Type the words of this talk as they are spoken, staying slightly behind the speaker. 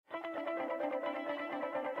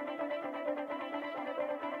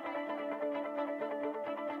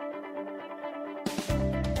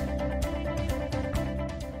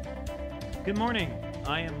Good morning.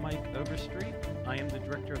 I am Mike Overstreet. I am the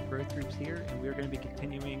director of growth groups here, and we are going to be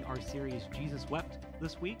continuing our series Jesus Wept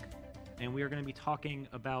this week. And we are going to be talking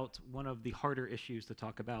about one of the harder issues to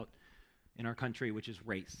talk about in our country, which is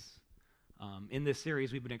race. In this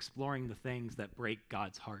series, we've been exploring the things that break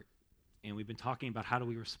God's heart, and we've been talking about how do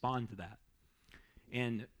we respond to that.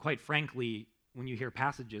 And quite frankly, when you hear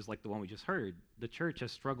passages like the one we just heard, the church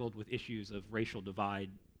has struggled with issues of racial divide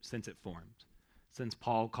since it formed. Since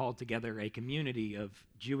Paul called together a community of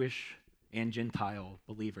Jewish and Gentile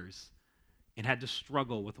believers and had to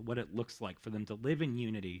struggle with what it looks like for them to live in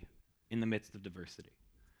unity in the midst of diversity.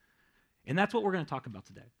 And that's what we're going to talk about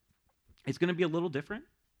today. It's going to be a little different.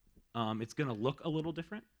 It's going to look a little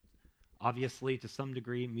different. Obviously, to some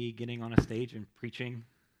degree, me getting on a stage and preaching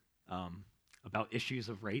about issues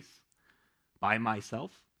of race by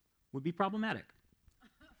myself would be problematic.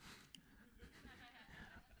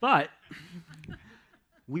 But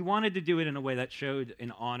we wanted to do it in a way that showed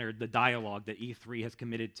and honored the dialogue that E3 has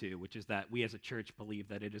committed to, which is that we as a church believe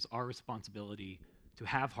that it is our responsibility to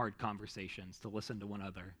have hard conversations, to listen to one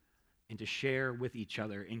another, and to share with each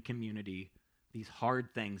other in community these hard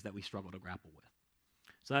things that we struggle to grapple with.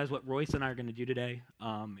 So that is what Royce and I are going to do today.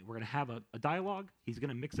 We're going to have a dialogue. He's going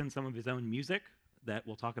to mix in some of his own music that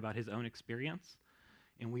will talk about his own experience.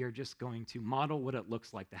 And we are just going to model what it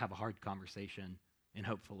looks like to have a hard conversation and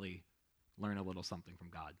hopefully learn a little something from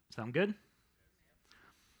God. Sound good?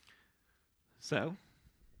 So,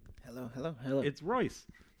 Hello. it's Royce.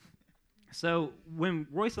 So when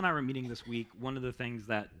Royce and I were meeting this week, one of the things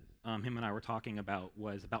that him and I were talking about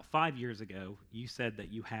was about 5 years ago, you said that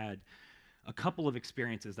you had a couple of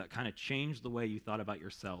experiences that kind of changed the way you thought about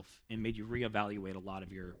yourself and made you reevaluate a lot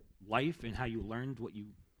of your life and how you learned what you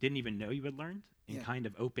didn't even know you had learned and kind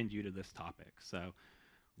of opened you to this topic. So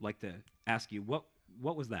I'd like to ask you, what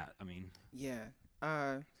was that? I mean,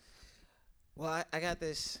 well, I got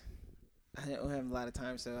this. I don't have a lot of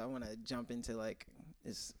time, so I want to jump into like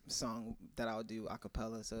this song that I'll do a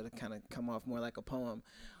cappella, so to kind of come off more like a poem.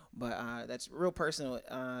 But that's real personal.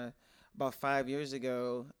 About 5 years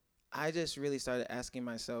ago, I just really started asking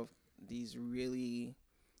myself these a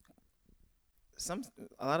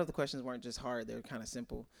lot of the questions weren't just hard; they were kind of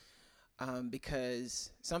simple.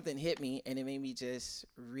 Because something hit me and it made me just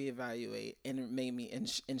reevaluate, and it made me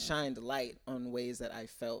and shined light on ways that I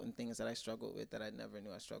felt and things that I struggled with that I never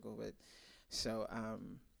knew I struggled with. So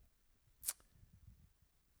I'm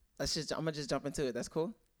gonna just jump into it. That's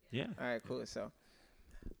cool? yeah. All right, cool. So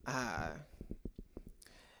I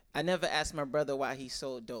never asked my brother why he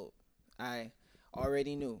sold dope. I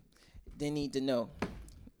already knew. Didn't need to know.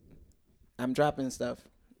 I'm dropping stuff.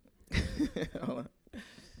 Hold on.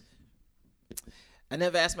 I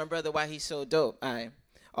never asked my brother why he so dope. I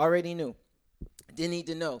already knew. Didn't need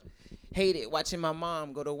to know. Hated watching my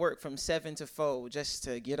mom go to work from 7 to 4 just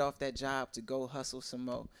to get off that job to go hustle some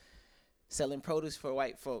more. Selling produce for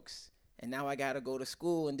white folks. And now I got to go to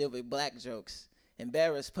school and deal with black jokes.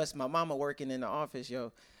 Embarrassed, plus my mama working in the office,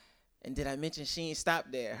 yo. And did I mention she ain't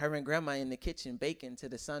stopped there? Her and grandma in the kitchen baking till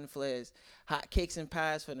the sun flares. Hot cakes and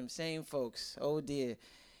pies for them same folks. Oh, dear.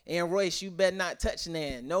 And Royce, you better not touch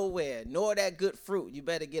Nan, nowhere, nor that good fruit. You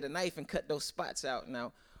better get a knife and cut those spots out.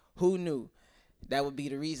 Now, who knew? That would be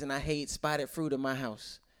the reason I hate spotted fruit in my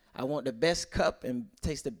house. I want the best cup and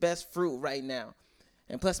taste the best fruit right now.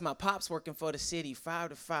 And plus, my pop's working for the city 5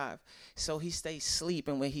 to 5, so he stays asleep.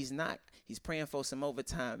 And when he's not, he's praying for some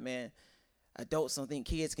overtime, man. Adults don't think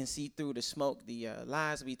kids can see through the smoke, the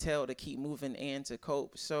lies we tell to keep moving and to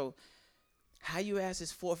cope. So how you ask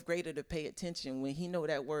his 4th grader to pay attention when he know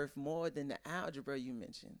that worth more than the algebra you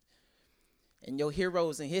mentioned? And your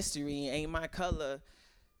heroes in history ain't my color.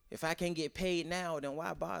 If I can't get paid now, then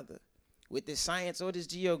why bother with this science or this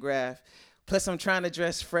geograph? Plus, I'm trying to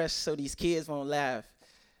dress fresh so these kids won't laugh.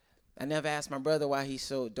 I never asked my brother why he's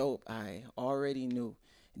so dope. I already knew.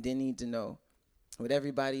 Didn't need to know. With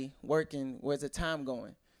everybody working, where's the time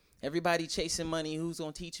going? Everybody chasing money, who's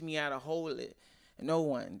going to teach me how to hold it? No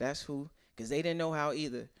one. That's who. Because they didn't know how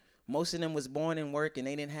either. Most of them was born in work and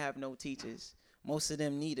they didn't have no teachers. Most of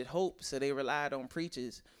them needed hope, so they relied on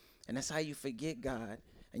preachers. And that's how you forget God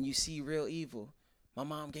and you see real evil. My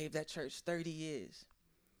mom gave that church 30 years.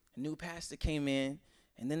 A new pastor came in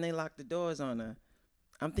and then they locked the doors on her.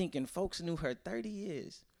 I'm thinking folks knew her 30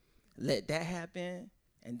 years. Let that happen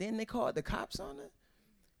and then they called the cops on her?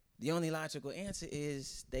 The only logical answer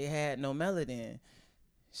is they had no melanin.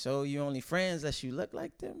 So you're only friends unless you look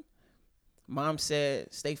like them? Mom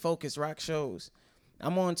said, stay focused, rock shows.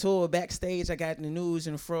 I'm on tour backstage. I got the news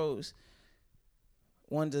and froze.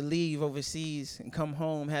 Wanted to leave overseas and come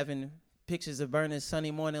home having pictures of Bernie's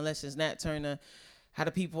Sunday morning lessons, Nat Turner. How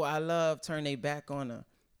the people I love turn their back on her.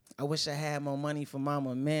 I wish I had more money for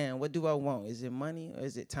mama. Man, what do I want? Is it money or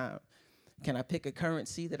is it time? Can I pick a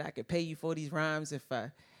currency that I could pay you for these rhymes if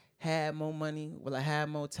I had more money? Will I have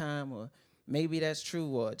more time? Or maybe that's true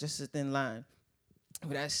or just a thin line.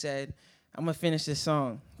 With that said, I'm going to finish this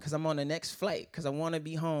song because I'm on the next flight because I want to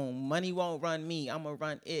be home. Money won't run me. I'm going to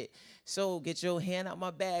run it. So get your hand out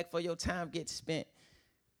my bag for your time gets spent.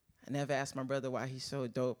 I never asked my brother why he's so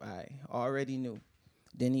dope. I already knew.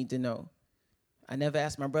 Didn't need to know. I never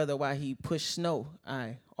asked my brother why he pushed snow.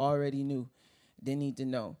 I already knew. Didn't need to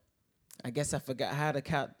know. I guess I forgot how to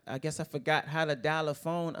count. I guess I forgot how to dial a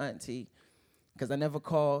phone, auntie, because I never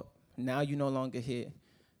called. Now you no longer here.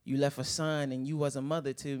 You left a son and you was a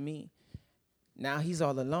mother to me. Now he's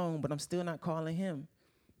all alone, but I'm still not calling him.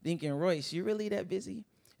 Thinking, Royce, you really that busy?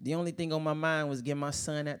 The only thing on my mind was get my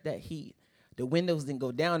son at that heat. The windows didn't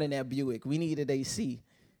go down in that Buick. We needed AC.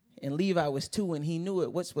 And Levi was 2 and he knew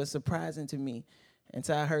it, which was surprising to me.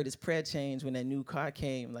 Until I heard his prayer change when that new car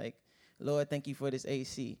came. Like, Lord, thank you for this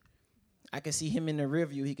AC. I could see him in the rear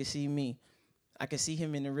view. He could see me. I could see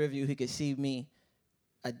him in the rear view. He could see me.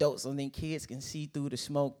 Adults don't think kids can see through the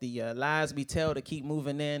smoke. The lies we tell to keep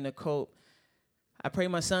moving in the cope. I pray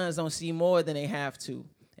my sons don't see more than they have to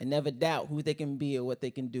and never doubt who they can be or what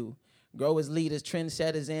they can do. Grow as leaders,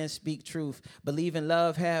 trendsetters, and speak truth. Believe in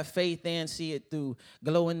love, have faith, and see it through.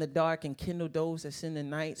 Glow in the dark and kindle those that's in the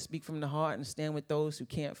night. Speak from the heart and stand with those who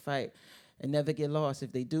can't fight. And never get lost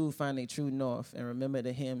if they do find their true north. And remember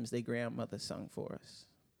the hymns their grandmother sung for us.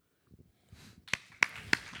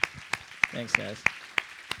 Thanks, guys.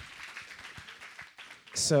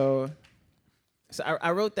 So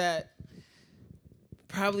I wrote that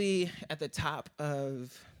probably at the top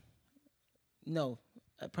of,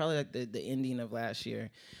 probably like the ending of last year.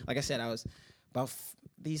 Like I said, I was about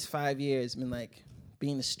these 5 years been like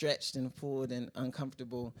being stretched and pulled and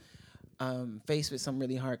uncomfortable, faced with some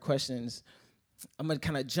really hard questions. I'm gonna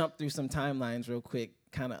kind of jump through some timelines real quick,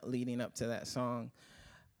 kind of leading up to that song.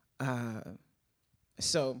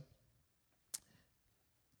 So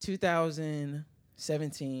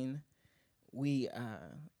 2017, we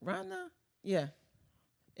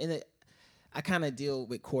and I kind of deal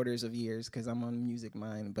with quarters of years because I'm on Music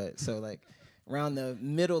Mind, but so like around the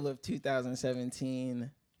middle of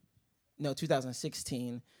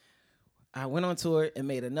 2016, I went on tour and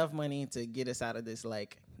made enough money to get us out of this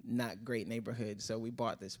like not great neighborhood. So we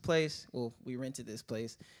bought this place. Well, we rented this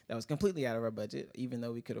place that was completely out of our budget. Even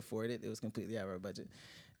though we could afford it, it was completely out of our budget.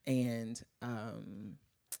 And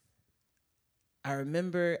I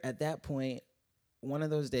remember at that point, one of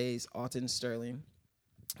those days, Alton Sterling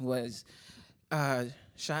was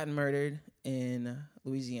shot and murdered in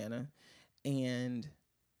Louisiana. And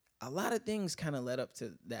a lot of things kind of led up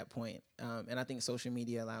to that point. And I think social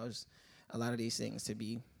media allows a lot of these things to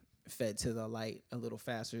be fed to the light a little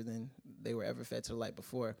faster than they were ever fed to the light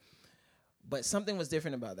before. But something was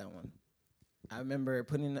different about that one. I remember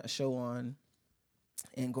putting a show on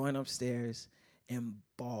and going upstairs and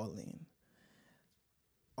bawling.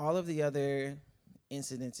 All of the other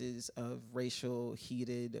incidences of racial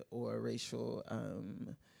heated or racial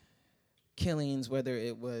killings, whether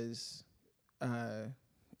it was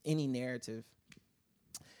any narrative,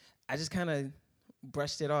 I just kind of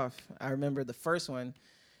brushed it off. I remember the first one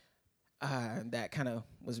that kind of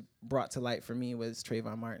was brought to light for me was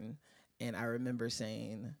Trayvon Martin. And I remember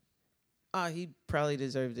saying, he probably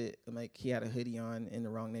deserved it. Like, he had a hoodie on in the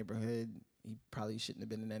wrong neighborhood. He probably shouldn't have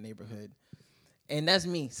been in that neighborhood. And that's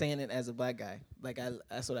me saying it as a black guy. Like,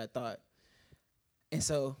 that's what I thought. And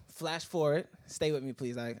so, flash forward. Stay with me,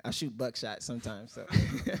 please. I shoot buckshot sometimes. So,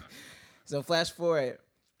 so flash forward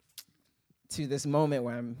to this moment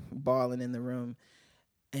where I'm bawling in the room.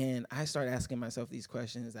 And I started asking myself these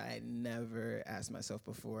questions I had never asked myself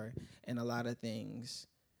before. And a lot of things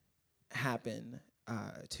happen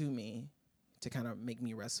to me to kind of make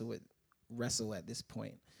me wrestle at this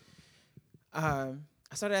point. I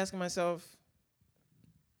started asking myself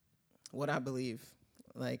what I believe.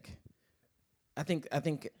 Like, I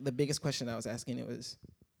think the biggest question I was asking it was,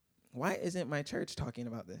 why isn't my church talking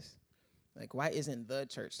about this? Like, why isn't the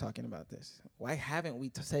church talking about this? Why haven't we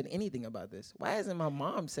said anything about this? Why hasn't my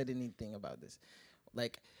mom said anything about this?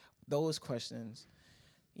 Like, those questions,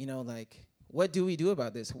 like, what do we do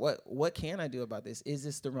about this? What can I do about this? Is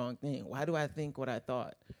this the wrong thing? Why do I think what I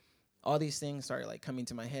thought? All these things started, like, coming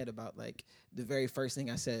to my head about, like, the very first thing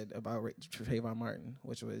I said about Trayvon Martin,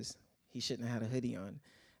 which was he shouldn't have had a hoodie on.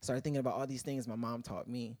 I started thinking about all these things my mom taught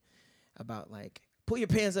me about, like, pull your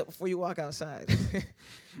pants up before you walk outside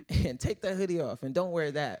and take that hoodie off and don't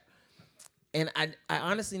wear that. And I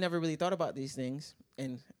honestly never really thought about these things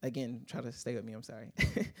and again, try to stay with me, I'm sorry,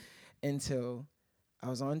 until I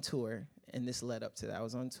was on tour, and this led up to that. I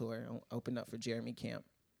was on tour, opened up for Jeremy Camp,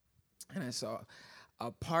 and I saw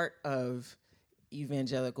a part of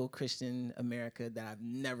evangelical Christian America that I've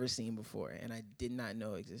never seen before, and I did not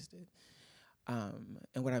know existed.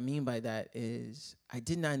 And what I mean by that is I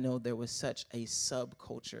did not know there was such a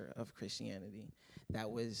subculture of Christianity that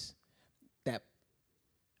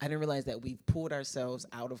I didn't realize that we pulled ourselves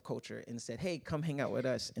out of culture and said, hey, come hang out with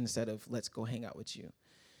us, instead of let's go hang out with you.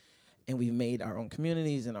 And we've made our own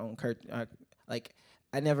communities and our own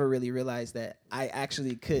I never really realized that I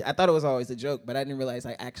actually could. I thought it was always a joke, but I didn't realize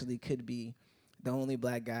I actually could be the only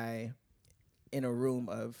black guy in a room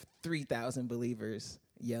of 3,000 believers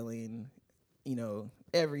yelling,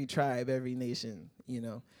 every tribe, every nation,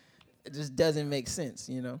 It just doesn't make sense,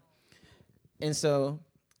 And so,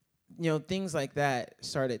 things like that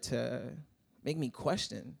started to make me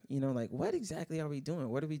question, what exactly are we doing?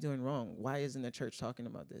 What are we doing wrong? Why isn't the church talking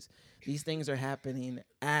about this? These things are happening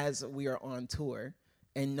as we are on tour,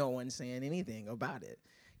 and no one's saying anything about it.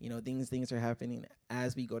 Things are happening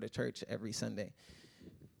as we go to church every Sunday.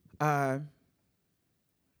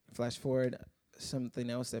 Flash forward, something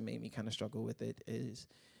else that made me kind of struggle with it is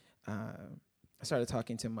I started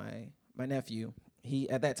talking to my nephew.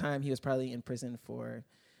 At that time, he was probably in prison for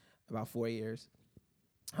about 4 years.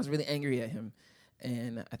 I was really angry at him,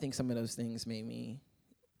 and I think some of those things made me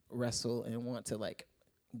wrestle and want to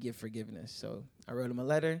give forgiveness. So I wrote him a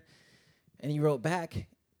letter, and he wrote back,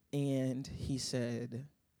 and he said,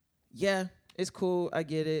 yeah, it's cool, I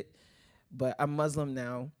get it, but I'm Muslim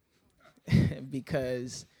now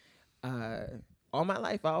because all my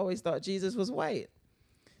life I always thought Jesus was white.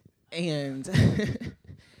 And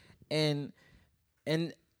and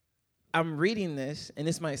I'm reading this, and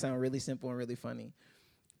this might sound really simple and really funny,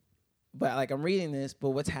 but I'm reading this,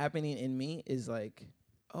 but what's happening in me is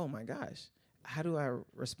oh my gosh, how do I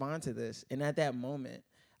respond to this? And at that moment,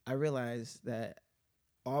 I realized that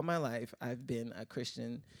all my life I've been a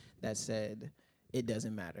Christian that said it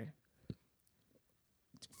doesn't matter.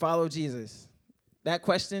 Follow Jesus. That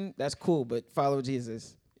question, that's cool, but follow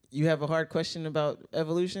Jesus. You have a hard question about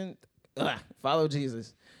evolution? Follow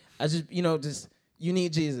Jesus. You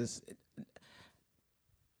need Jesus.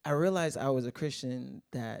 I realized I was a Christian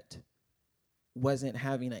that wasn't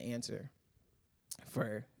having an answer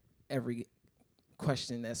for every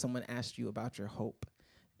question that someone asked you about your hope.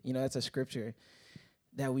 That's a scripture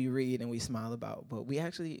that we read and we smile about, but we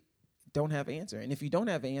actually don't have an answer. And if you don't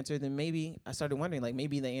have an answer, then maybe I started wondering,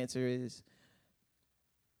 maybe the answer is,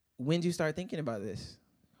 when did you start thinking about this?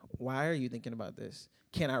 Why are you thinking about this?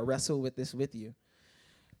 Can I wrestle with this with you?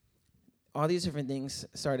 All these different things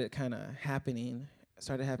started kind of happening,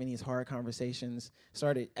 started having these hard conversations,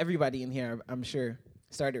 everybody in here, I'm sure,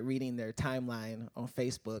 started reading their timeline on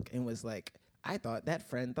Facebook and was like, I thought that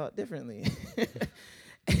friend thought differently.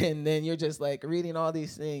 And then you're just reading all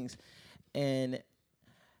these things. And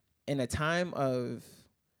in a time of,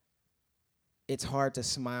 it's hard to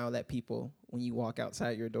smile at people when you walk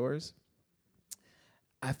outside your doors,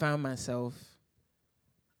 I found myself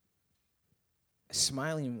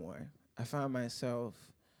smiling more. I found myself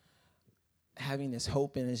having this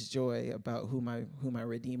hope and this joy about who my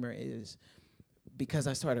Redeemer is, because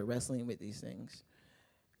I started wrestling with these things.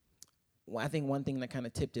 Well, I think one thing that kind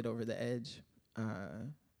of tipped it over the edge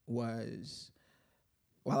was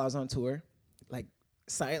while I was on tour,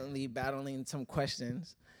 silently battling some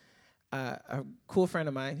questions. A cool friend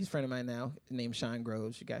of mine, he's a friend of mine now, named Sean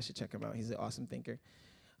Groves. You guys should check him out. He's an awesome thinker.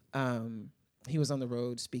 He was on the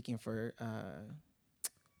road speaking for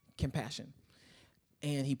Compassion.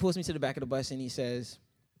 And he pulls me to the back of the bus and he says,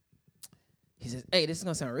 hey, this is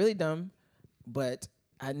going to sound really dumb, but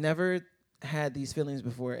I never had these feelings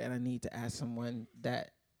before, and I need to ask someone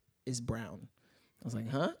that is brown. I was like,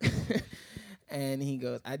 huh? And he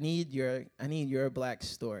goes, I need your black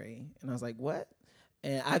story. And I was like, what?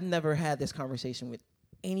 And I've never had this conversation with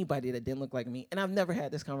anybody that didn't look like me, and I've never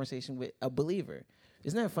had this conversation with a believer.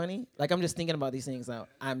 Isn't that funny? I'm just thinking about these things now.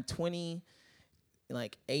 I'm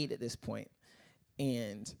 28 at this point,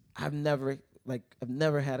 and I've never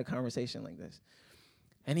had a conversation like this.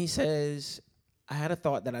 And he says, I had a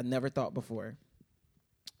thought that I never thought before.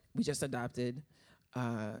 We just adopted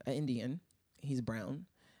an Indian. He's brown.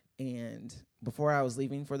 And before I was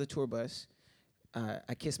leaving for the tour bus,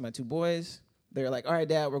 I kissed my two boys. They were like, all right,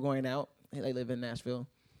 Dad, we're going out. They live in Nashville.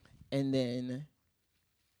 And then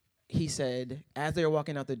he said, as they were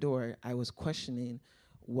walking out the door, I was questioning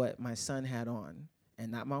what my son had on, and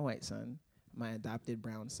not my white son, my adopted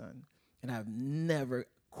brown son. And I've never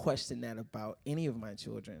questioned that about any of my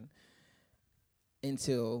children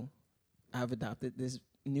until I've adopted this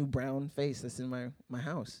new brown face that's in my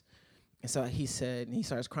house. And so he said, and he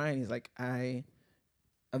starts crying. He's like, I've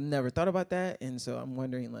never thought about that. And so I'm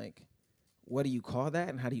wondering, like, what do you call that?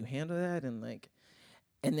 And how do you handle that? And like,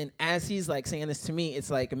 and then as he's like saying this to me, it's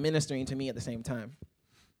like ministering to me at the same time.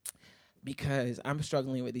 Because I'm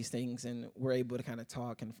struggling with these things, and we're able to kind of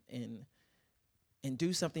talk and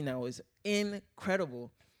do something that was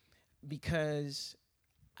incredible, because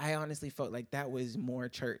I honestly felt like that was more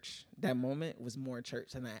church. That moment was more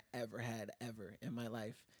church than I ever had in my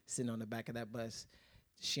life, sitting on the back of that bus,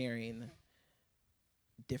 sharing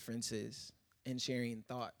differences and sharing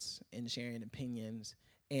thoughts and sharing opinions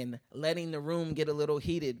and letting the room get a little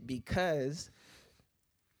heated, because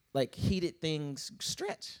like heated things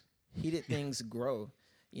stretch. Heated things grow,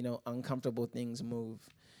 uncomfortable things move.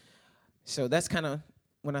 So that's kind of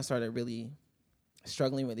when I started really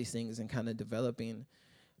struggling with these things and kind of developing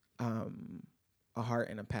a heart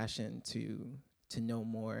and a passion to know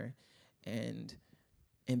more and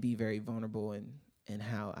be very vulnerable in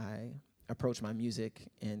how I approach my music.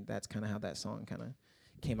 And that's kind of how that song kind of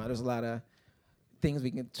came out. There's a lot of things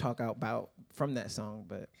we can talk about from that song,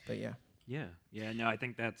 but yeah. Yeah, no, I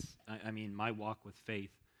think that's, I mean, my walk with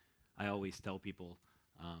faith, I always tell people,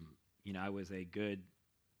 I was a good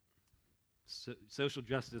social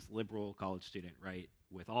justice liberal college student, right,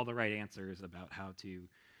 with all the right answers about how to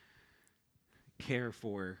care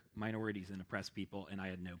for minorities and oppressed people, and I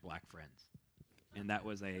had no black friends. And that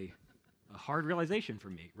was a hard realization for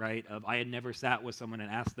me, right? I had never sat with someone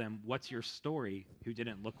and asked them, what's your story, who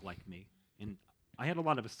didn't look like me? And I had a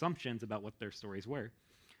lot of assumptions about what their stories were.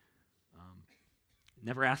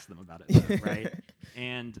 Never asked them about it, though, right?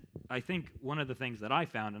 And I think one of the things that I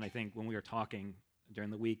found, and I think when we were talking during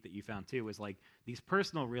the week that you found too, was like these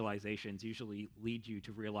personal realizations usually lead you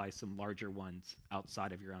to realize some larger ones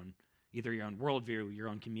outside of your own, either your own worldview, your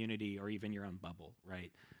own community, or even your own bubble,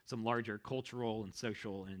 right? Some larger cultural and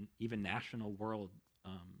social and even national world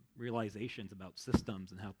realizations about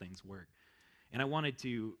systems and how things work. And I wanted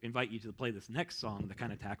to invite you to play this next song that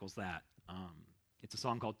kind of tackles that. It's a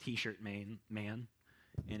song called T-Shirt Man,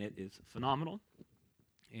 and it is phenomenal.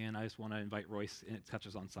 And I just want to invite Royce, and it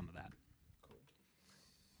touches on some of that.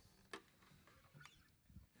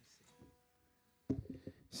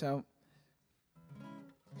 So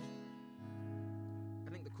I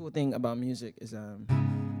think the cool thing about music is you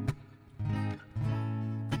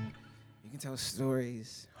can tell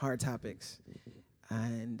stories, hard topics,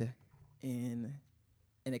 and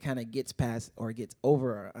it kind of gets past or gets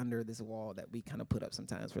over or under this wall that we kind of put up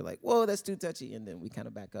sometimes. We're like, whoa, that's too touchy, and then we kind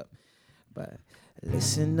of back up. But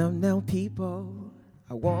listen up now, people.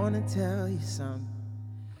 I want to tell you something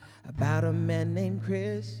about a man named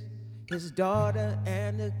Chris, his daughter,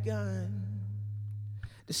 and a gun.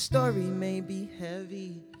 The story may be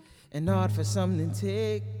heavy and hard for some to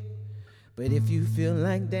take, but if you feel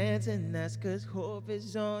like dancing, that's 'cause hope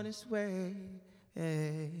is on its way.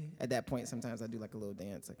 Hey. At that point, sometimes I do like a little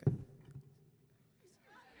dance.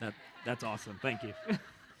 That's awesome. Thank you.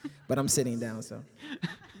 But I'm sitting down, so.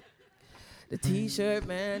 The T-shirt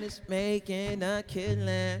man is making a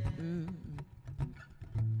killing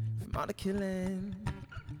from all the killing.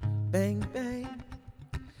 Bang, bang.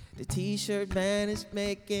 The T-shirt man is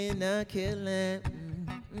making a killing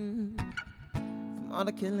from all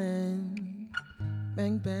the killing.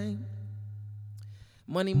 Bang, bang.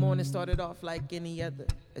 Monday morning started off like any other,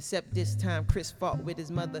 except this time Chris fought with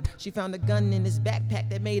his mother. She found a gun in his backpack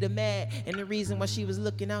that made her mad, and the reason why she was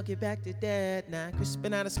looking out, get back to dad. Now Chris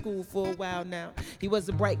been out of school for a while now. He was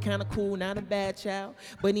a bright, kind of cool, not a bad child,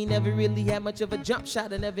 but he never really had much of a jump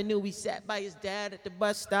shot. I never knew he sat by his dad at the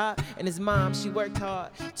bus stop, and his mom, she worked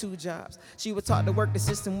hard, 2 jobs. She was taught to work the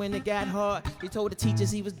system when it got hard. He told the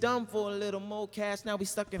teachers he was dumb for a little more cash. Now we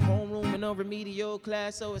stuck in homeroom in a remedial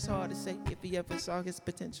class, so it's hard to say if he ever saw his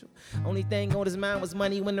potential. Only thing on his mind was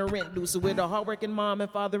money when the rent due. So with a hardworking mom and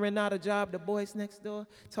father and not a job, the boys next door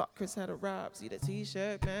taught Chris how to rob. See, the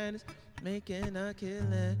T-shirt man is making a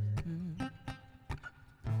killing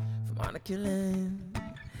from all the killing.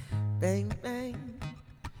 Bang, bang.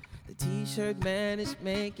 The T-shirt man is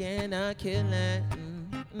making a killing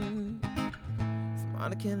from all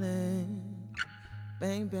the killing.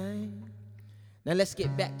 Bang, bang. Now let's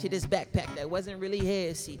get back to this backpack that wasn't really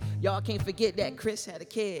his. See, y'all can't forget that Chris had a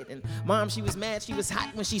kid. And mom, she was mad, she was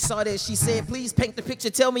hot when she saw this. She said, please paint the picture,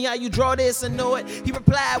 tell me how you draw this. And know it, he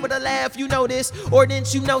replied with a laugh, you know this. Or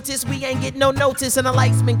didn't you notice, we ain't get no notice. And the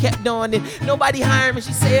lights been kept on and nobody hiring me.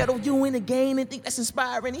 She said, oh, you in the game and think that's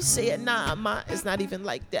inspiring. He said, nah, ma, it's not even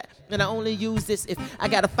like that. And I only use this if I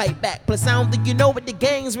gotta fight back. Plus I don't think you know what the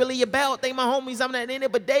gang's really about. They my homies, I'm not in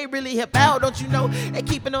it, but they really help out. Don't you know, they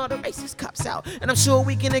keeping all the racist cops out. And I'm sure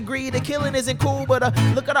we can agree the killing isn't cool, but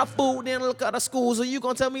look at our food and look at our schools. So you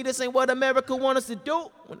gonna tell me this ain't what America want us to do?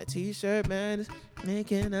 When the t-shirt man is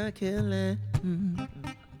making a killing,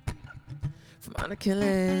 from on a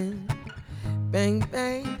killing, bang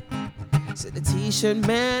bang. So the t-shirt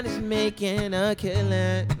man is making a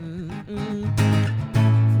killing,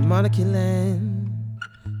 from on a killing,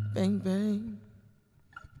 bang bang.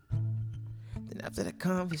 Then after the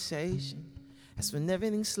conversation, that's when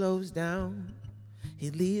everything slows down. He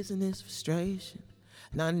leaves in his frustration.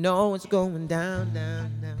 Now I know it's going down,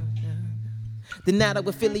 down, down, down. Then out of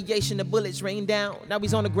affiliation, the bullets rain down. Now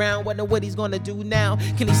he's on the ground, wondering what he's gonna do now.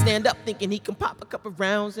 Can he stand up thinking he can pop a couple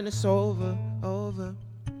rounds and it's over, over?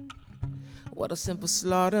 What a simple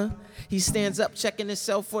slaughter. He stands up checking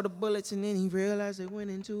himself for the bullets and then he realized they went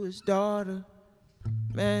into his daughter.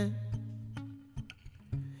 Man,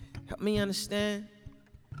 help me understand.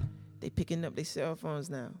 They picking up their cell phones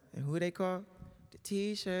now. And who they call? The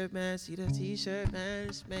t-shirt man. See the t-shirt man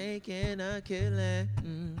is making a killing.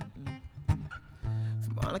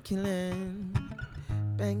 From all a killing.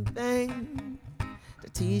 Bang, bang. The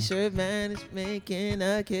t-shirt man is making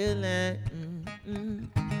a killing.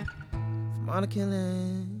 From all a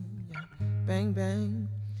killing. Yeah. Bang, bang.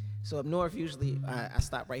 So up north, usually I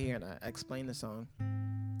stop right here and I explain the song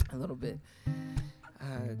a little bit.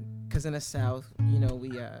 Because in the South, you know,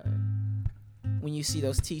 when you see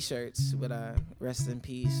those T-shirts with "Rest in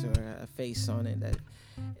Peace" or a face on it,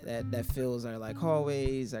 that fills our like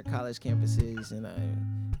hallways, our college campuses, and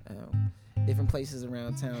different places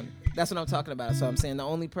around town. That's what I'm talking about. So I'm saying the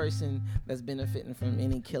only person that's benefiting from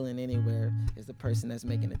any killing anywhere is the person that's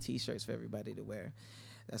making the T-shirts for everybody to wear.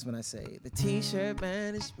 That's when I say the T-shirt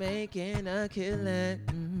man is making a killing.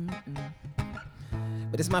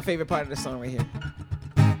 But it's my favorite part of the song right here.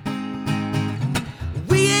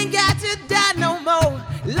 We ain't got to die no more.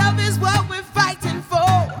 Love is what we're fighting for.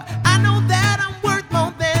 I know that I'm worth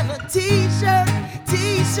more than a t-shirt,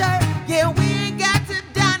 t-shirt. Yeah, we ain't got to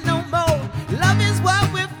die no more. Love is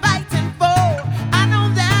what we're fighting for. I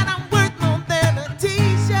know that I'm worth more than a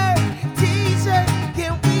t-shirt, t-shirt.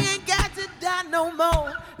 Yeah, we ain't got to die no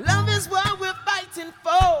more. Love is what we're fighting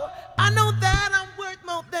for. I know that I'm worth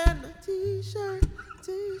more than a t-shirt,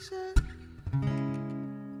 t-shirt.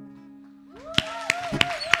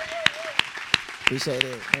 Appreciate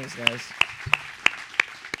it. Thanks, guys.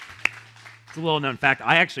 It's a little known fact.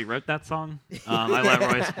 I actually wrote that song. I let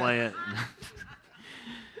Royce play it.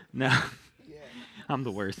 No, I'm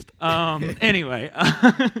the worst. Anyway,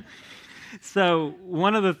 so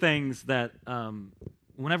one of the things that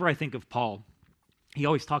whenever I think of Paul, he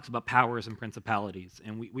always talks about powers and principalities.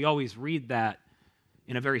 And we always read that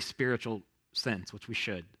in a very spiritual sense, which we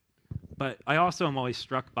should. But I also am always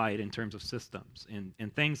struck by it in terms of systems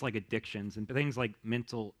and things like addictions and things like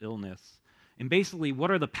mental illness. And basically,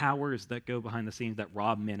 what are the powers that go behind the scenes that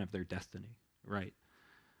rob men of their destiny, right?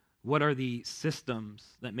 What are the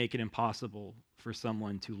systems that make it impossible for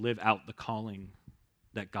someone to live out the calling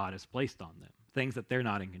that God has placed on them? Things that they're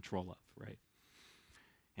not in control of, right?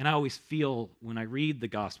 And I always feel when I read the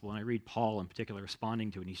gospel, and I read Paul in particular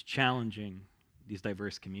responding to it, and he's challenging these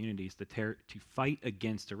diverse communities to fight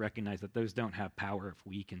against, to recognize that those don't have power if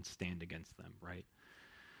we can stand against them, right?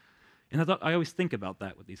 And I always think about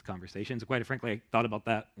that with these conversations. Quite frankly, I thought about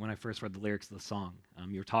that when I first read the lyrics of the song.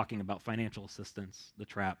 You were talking about financial assistance, the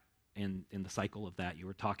trap, and in the cycle of that. You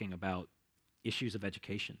were talking about issues of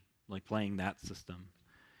education, like playing that system.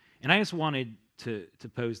 And I just wanted to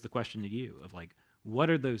pose the question to you of like, what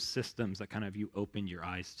are those systems that kind of you opened your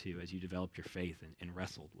eyes to as you developed your faith and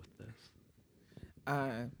wrestled with this?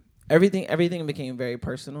 Everything became very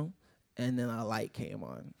personal, and then a light came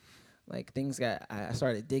on. Like I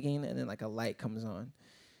started digging, and then like a light comes on.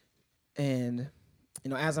 And you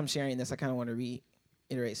know, as I'm sharing this, I kind of want to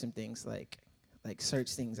reiterate some things, like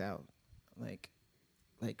search things out, like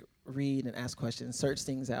read and ask questions, search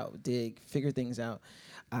things out, dig, figure things out.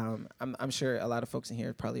 I'm sure a lot of folks in here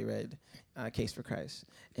have probably read Case for Christ.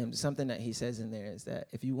 And something that he says in there is that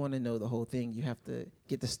if you want to know the whole thing, you have to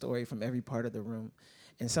get the story from every part of the room.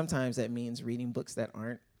 And sometimes that means reading books that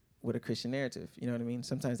aren't with a Christian narrative. You know what I mean?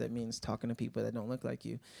 Sometimes that means talking to people that don't look like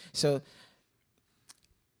you. So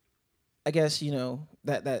I guess,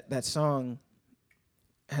 that song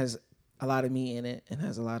has a lot of me in it and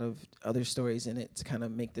has a lot of other stories in it to kind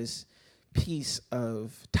of make this piece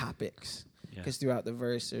of topics. Yeah. Because throughout the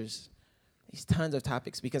verse, there's these tons of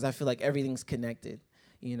topics because I feel like everything's connected.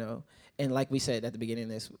 And like we said at the beginning of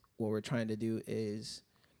this, what we're trying to do is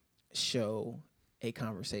show a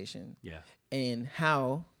conversation. Yeah. And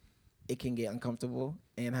how it can get uncomfortable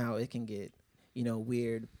and how it can get,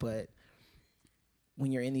 weird. But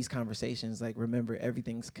when you're in these conversations, like, remember,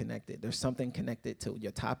 everything's connected. There's something connected to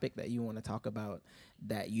your topic that you want to talk about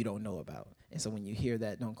that you don't know about. And so when you hear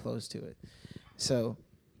that, don't close to it. So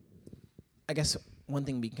I guess one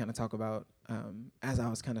thing we can kind of talk about, as I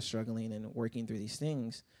was kind of struggling and working through these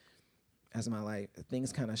things, as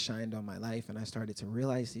things kind of shined on my life, and I started to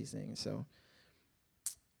realize these things. So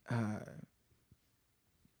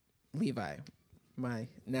Levi, my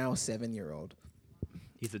now 7-year-old.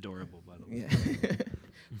 He's adorable, by the way. Yeah,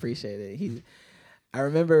 appreciate it. I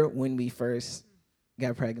remember when we first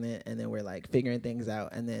got pregnant, and then we're like figuring things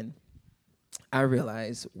out, and then I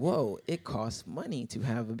realized, whoa, it costs money to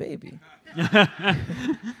have a baby.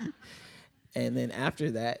 And then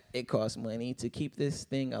after that, it costs money to keep this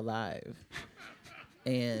thing alive.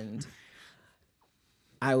 And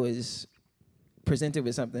I was presented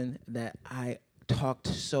with something that I talked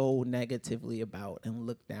so negatively about and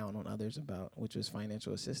looked down on others about, which was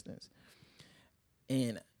financial assistance.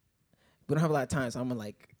 And we don't have a lot of time, so I'm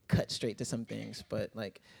gonna cut straight to some things. But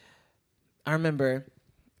I remember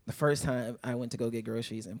the first time I went to go get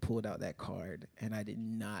groceries and pulled out that card, and I did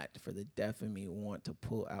not, for the death of me, want to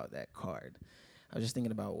pull out that card. I was just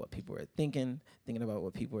thinking about what people were thinking about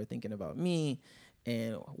what people were thinking about me,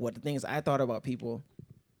 and what the things I thought about people.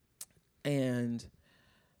 And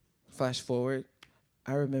flash forward,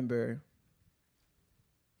 I remember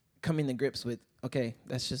coming to grips with, okay,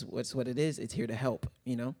 that's just what it is. It's here to help,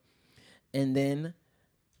 And then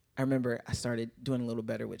I remember I started doing a little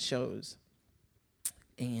better with shows.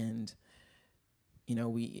 And,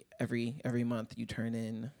 we every month you turn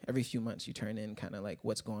in, every few months you turn in kind of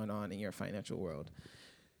what's going on in your financial world.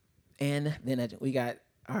 And then we got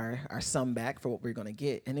our sum back for what we're going to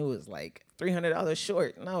get. And it was $300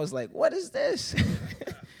 short. And I was like, what is this?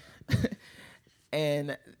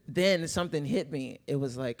 And then something hit me. It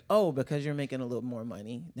was because you're making a little more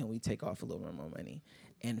money, then we take off a little more money.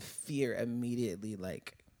 And fear immediately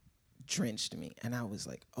drenched me. And I was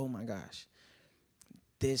like, oh my gosh,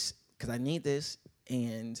 because I need this,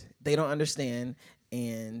 and they don't understand.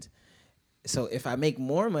 And so if I make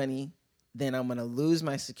more money, then I'm going to lose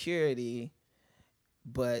my security.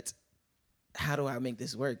 But how do I make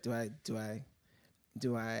this work? Do I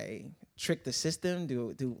trick the system?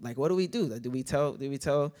 What do we do? Do we tell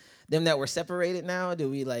them that we're separated now? Do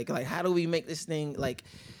we how do we make this thing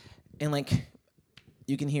and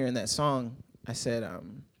you can hear in that song, I said,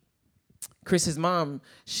 Chris's mom,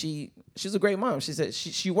 she was a great mom. She said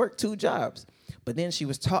she worked 2 jobs, but then she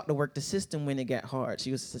was taught to work the system when it got hard.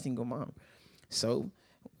 She was a single mom. So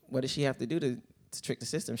what did she have to do to trick the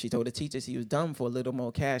system? She told the teachers he was dumb for a little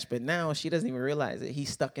more cash, but now she doesn't even realize it. He's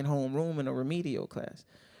stuck in homeroom in a remedial class.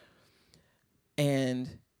 And,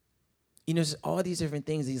 just all these different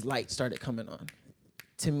things, these lights started coming on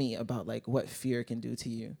to me about what fear can do to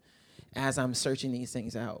you as I'm searching these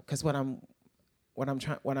things out. Because what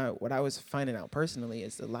I was finding out personally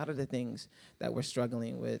is a lot of the things that we're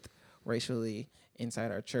struggling with racially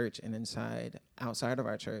inside our church and outside of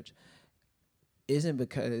our church isn't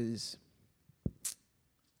because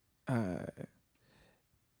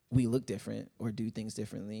we look different or do things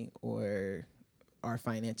differently or our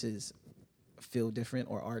finances feel different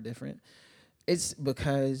or are different. It's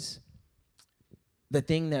because the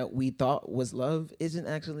thing that we thought was love isn't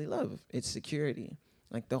actually love. It's security.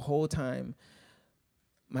 The whole time,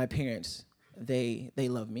 my parents, they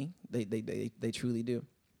love me. They truly do.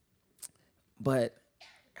 But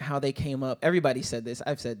how they came up, everybody said this,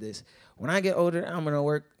 I've said this, when I get older, I'm going to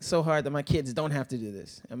work so hard that my kids don't have to do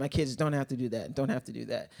this, and my kids don't have to do that, don't have to do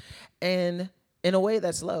that. And in a way,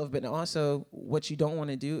 that's love, but also what you don't want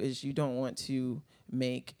to do is you don't want to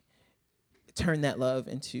turn that love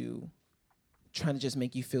into trying to just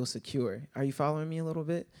make you feel secure. Are you following me a little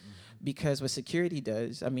bit? Mm-hmm. Because what security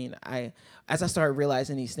does, as I started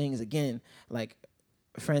realizing these things again,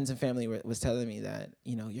 friends and family was telling me that,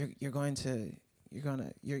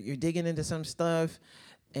 you're digging into some stuff,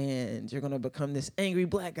 and you're gonna become this angry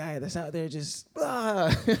black guy that's out there just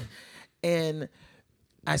blah. And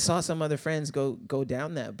I saw some other friends go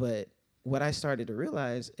down that, but what I started to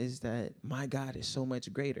realize is that my God is so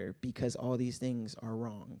much greater because all these things are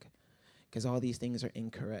wrong, because all these things are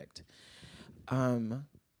incorrect.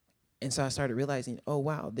 And so I started realizing, oh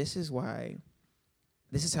wow, this is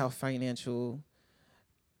how financial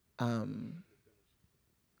can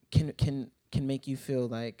make you feel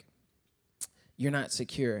like you're not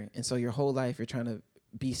secure. And so your whole life you're trying to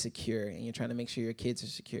be secure, and you're trying to make sure your kids are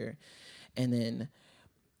secure. And then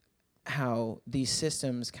how these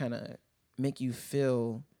systems kind of make you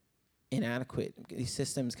feel inadequate. These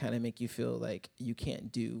systems kind of make you feel like you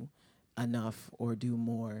can't do enough or do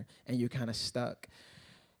more, and you're kind of stuck.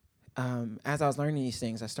 As I was learning these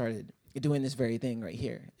things, I started doing this very thing right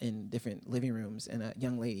here in different living rooms. And a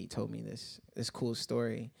young lady told me this cool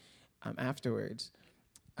story afterwards,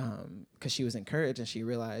 because she was encouraged, and she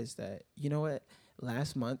realized that, you know what,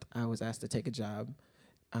 last month I was asked to take a job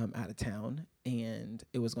out of town, and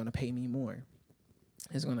it was going to pay me more.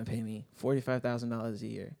 It's going to pay me $45,000 a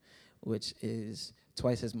year, which is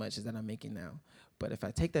twice as much as that I'm making now. But if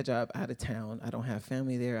I take that job out of town, I don't have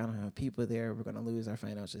family there, I don't have people there, we're going to lose our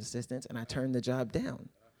financial assistance. And I turned the job down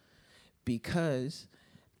because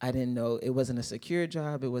I didn't know it wasn't a secure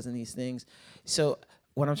job, it wasn't these things. So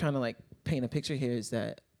what I'm trying to like paint a picture here is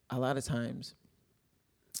that a lot of times,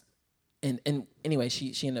 and anyway,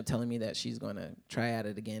 she ended up telling me that she's going to try at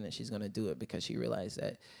it again, and she's going to do it because she realized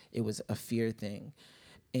that it was a fear thing.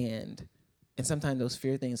 And sometimes those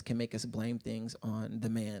fear things can make us blame things on the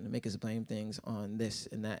man, make us blame things on this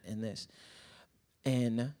and that and this.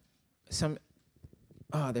 And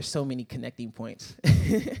there's so many connecting points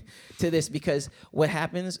to this, because what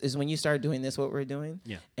happens is when you start doing this, what we're doing,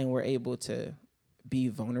 and we're able to be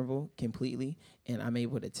vulnerable completely, and I'm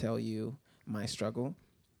able to tell you my struggle.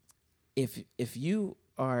 If you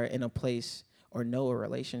are in a place or know a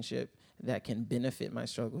relationship that can benefit my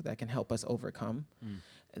struggle, that can help us overcome,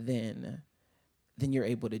 then you're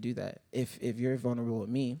able to do that. If you're vulnerable with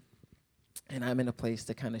me, and I'm in a place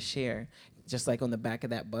to kind of share, just like on the back of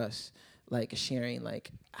that bus, like sharing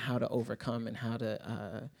like how to overcome and how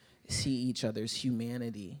to see each other's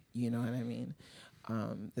humanity, you know what I mean?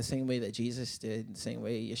 The same way that Jesus did, the same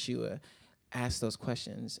way Yeshua asked those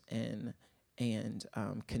questions and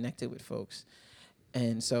connected with folks.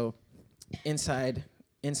 And so inside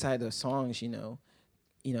those songs, you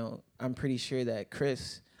know, I'm pretty sure that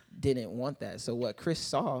Chris didn't want that. So what Chris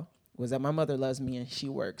saw was that my mother loves me and she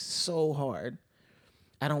works so hard.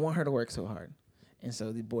 I don't want her to work so hard. And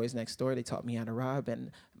so the boys next door, they taught me how to rob.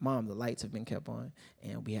 And Mom, the lights have been kept on,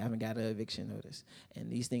 and we haven't got an eviction notice.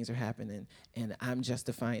 And these things are happening, and I'm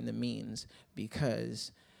justifying the means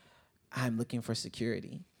because I'm looking for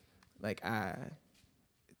security. Like, I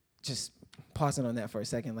just pausing on that for a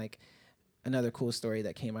second, like another cool story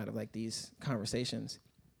that came out of like these conversations.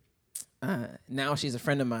 Now she's a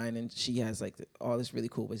friend of mine, and she has like all this really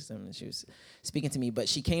cool wisdom, and she was speaking to me. But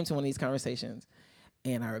she came to one of these conversations,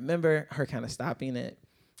 and I remember her kind of stopping it.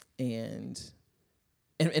 And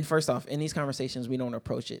first off, in these conversations, we don't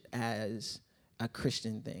approach it as a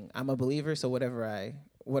Christian thing. I'm a believer, so whatever I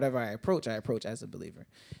approach as a believer.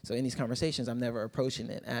 So in these conversations, I'm never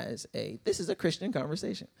approaching it as this is a Christian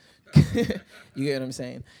conversation. You get what I'm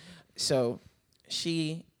saying? So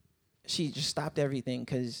she just stopped everything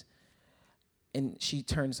and she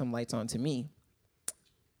turned some lights on to me,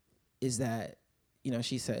 is that, you know,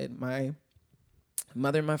 she said, my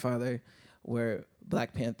mother and my father were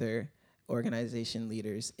Black Panther organization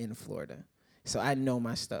leaders in Florida. So I know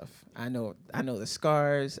my stuff. I know the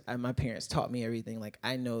scars. My parents taught me everything. Like,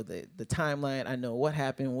 I know the timeline. I know what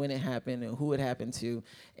happened, when it happened, and who it happened to,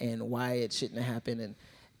 and why it shouldn't have happened.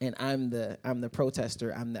 And I'm the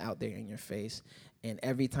protester. I'm the out there in your face. And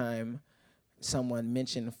every time someone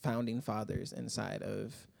mentioned founding fathers inside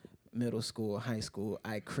of middle school, high school,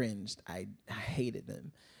 I cringed. I hated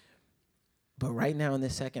them. But right now in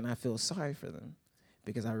this second, I feel sorry for them,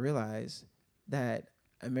 because I realize that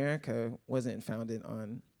America wasn't founded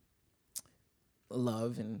on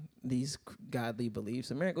love and these godly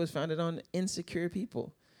beliefs. America was founded on insecure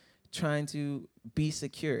people trying to be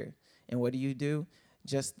secure. And what do?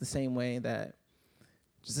 Just the same way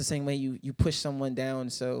you push someone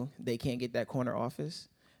down so they can't get that corner office.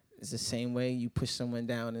 It's the same way you push someone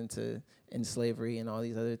down in slavery and all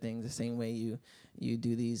these other things. The same way you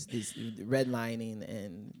do these redlining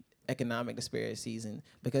and economic disparities, and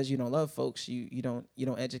because you don't love folks, you don't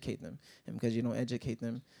educate them, and because you don't educate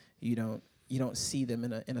them, you don't see them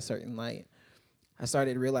in a certain light. I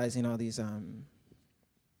started realizing all these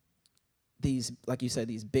like you said,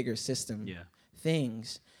 these bigger system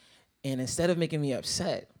things, and instead of making me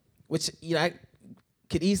upset, which, you know, I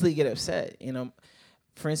could easily get upset, you know.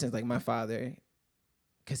 For instance, like my father,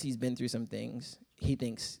 because he's been through some things, he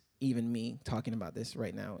thinks even me talking about this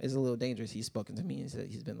right now is a little dangerous. He's spoken to me and said,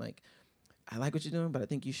 he's been like, I like what you're doing, but I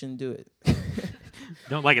think you shouldn't do it.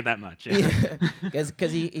 Don't like it that much. Yeah,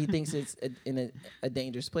 because he thinks it's in a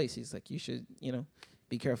dangerous place. He's like, you should,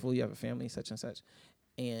 be careful. You have a family, such and such,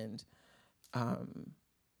 and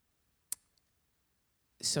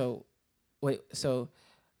so what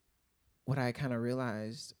I kind of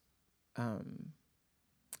realized,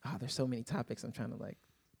 there's so many topics I'm trying to like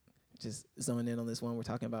just zone in on this one we're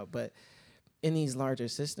talking about, but in these larger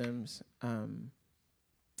systems, kind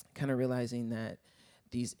of realizing that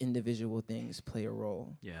these individual things play a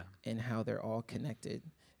role, and how they're all connected,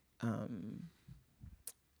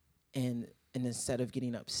 and instead of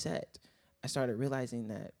getting upset, I started realizing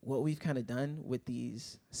that what we've kind of done with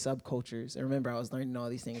these subcultures, and remember I was learning all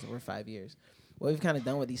these things over 5 years, what we've kind of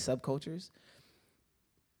done with these subcultures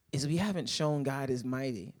is we haven't shown God is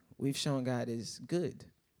mighty. We've shown God is good,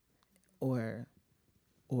 or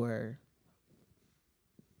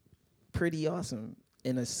pretty awesome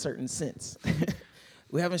in a certain sense.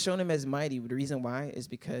 We haven't shown him as mighty. The reason why is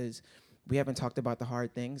because we haven't talked about the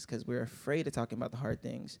hard things, because we're afraid of talking about the hard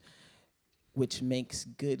things, which makes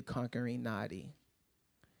good conquering naughty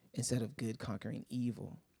instead of good conquering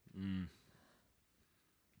evil.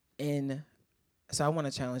 And so I want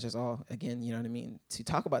to challenge us all, again, you know what I mean, to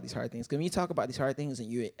talk about these hard things. Because when you talk about these hard things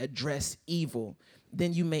and you address evil,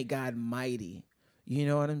 then you make God mighty. You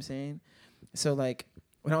know what I'm saying? So, like,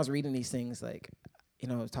 when I was reading these things, like,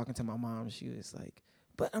 I was talking to my mom. She was like,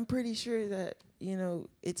 but I'm pretty sure that,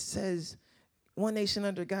 it says one nation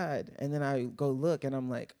under God. And then I go look and I'm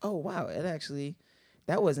like, oh, wow,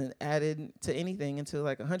 that wasn't added to anything until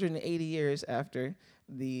like 180 years after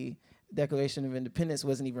the Declaration of Independence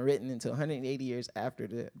wasn't even written until 180 years after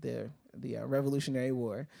the Revolutionary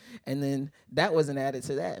War. And then that wasn't added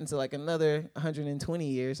to that until like another 120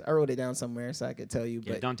 years. I wrote it down somewhere so I could tell you.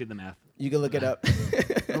 Yeah, but don't do the math. You can look it up.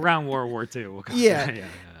 Around World War II. We'll yeah.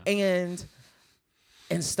 And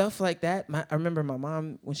stuff like that. I remember my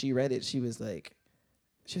mom, when she read it, she was like,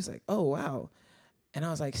 oh, wow. And I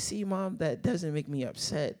was like, see, Mom, that doesn't make me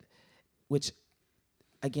upset, which,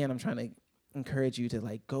 again, I'm trying to encourage you to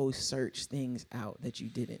like go search things out that you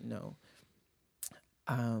didn't know.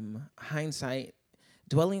 Hindsight,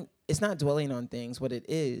 it's not dwelling on things. What it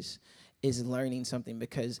is learning something,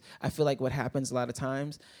 because I feel like what happens a lot of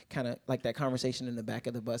times, kind of like that conversation in the back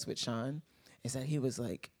of the bus with Sean, is that he was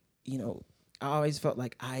like, I always felt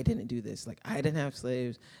like I didn't do this. Like, I didn't have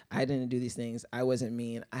slaves. I didn't do these things. I wasn't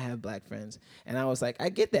mean. I have black friends. And I was like, I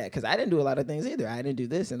get that, because I didn't do a lot of things either. I didn't do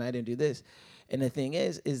this and I didn't do this. And the thing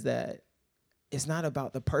is that it's not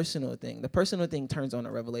about the personal thing. The personal thing turns on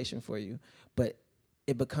a revelation for you, but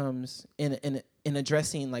it becomes in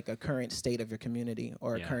addressing like a current state of your community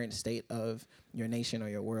or a current state of your nation or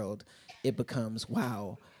your world. It becomes,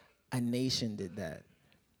 wow, a nation did that.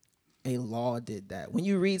 A law did that. When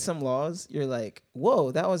you read some laws, you're like, whoa,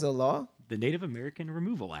 that was a law? The Native American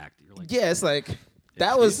Removal Act. You're like, yeah, it's like,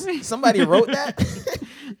 that was, somebody wrote that?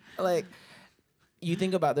 Like, you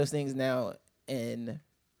think about those things now, and,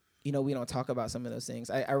 we don't talk about some of those things.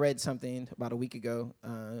 I read something about a week ago.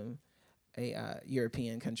 A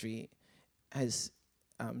European country has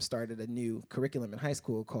started a new curriculum in high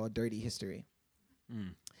school called Dirty History.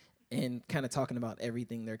 And kind of talking about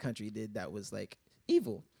everything their country did that was, like,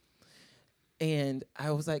 evil. And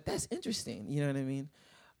I was like, that's interesting. You know what I mean?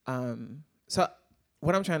 So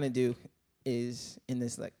what I'm trying to do is, in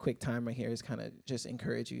this like quick time right here, is kind of just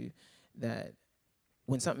encourage you that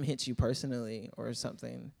when something hits you personally, or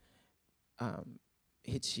something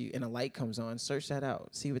hits you and a light comes on, search that out,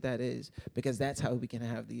 see what that is, because that's how we can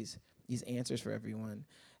have these answers for everyone.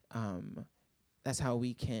 That's how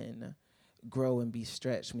we can grow and be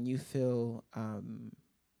stretched. When you feel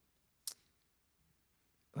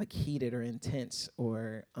like heated or intense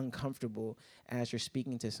or uncomfortable as you're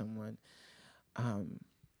speaking to someone,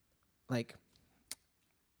 like,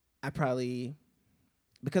 I probably,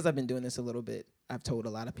 because I've been doing this a little bit, I've told a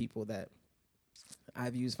lot of people that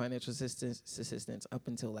I've used financial assistance up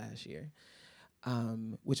until last year,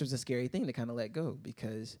 which was a scary thing to kind of let go,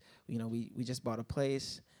 because, we just bought a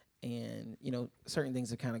place, and, certain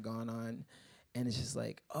things have kind of gone on, and it's just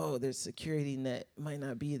like, oh, there's security net might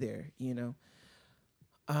not be there,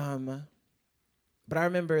 But I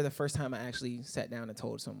remember the first time I actually sat down and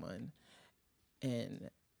told someone, and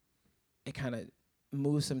it kind of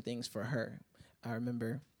moved some things for her. I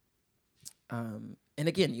remember, and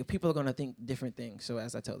again, people are going to think different things. So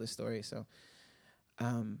as I tell this story,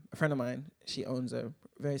 a friend of mine, she owns a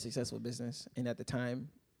very successful business, and at the time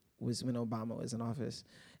was when Obama was in office,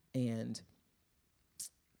 and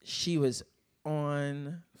she was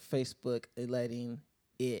on Facebook letting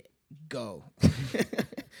it go.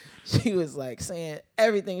 she was like saying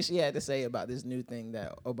everything she had to say about this new thing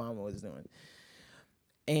that Obama was doing,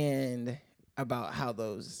 and about how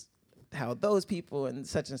those people and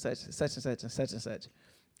such and such, such and such and such and such.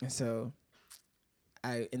 And so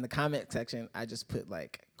in the comment section, I just put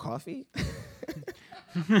like coffee.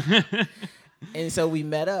 And so we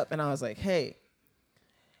met up and I was like, hey,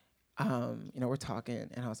 we're talking,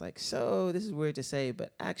 and I was like, so this is weird to say,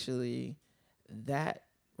 but actually that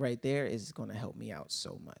right there is going to help me out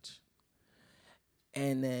so much.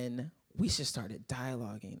 And then we just started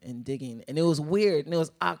dialoguing and digging, and it was weird and it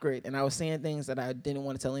was awkward, and I was saying things that I didn't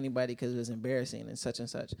want to tell anybody because it was embarrassing and such and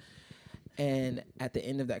such. And at the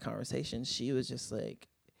end of that conversation, she was just like,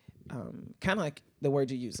 kind of like the word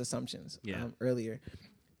you used, assumptions, earlier.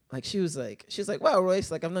 Like she was like, wow,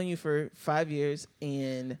 Royce, like I've known you for 5 years,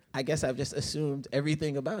 and I guess I've just assumed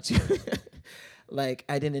everything about you. Like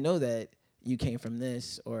I didn't know that you came from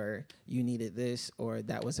this, or you needed this, or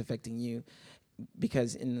that was affecting you,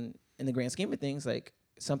 because in the grand scheme of things, like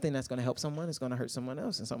something that's going to help someone is going to hurt someone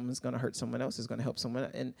else, and something that's going to hurt someone else is going to help someone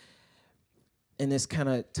else. And in this kind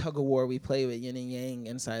of tug of war we play with yin and yang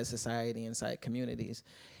inside society, inside communities.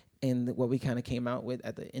 And what we kind of came out with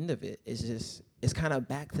at the end of it is just, it's kind of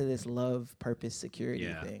back to this love, purpose,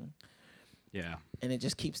 security thing. Yeah. And it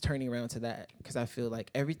just keeps turning around to that, because I feel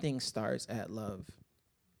like everything starts at love.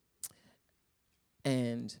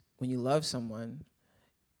 And when you love someone,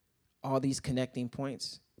 all these connecting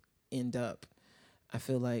points end up. I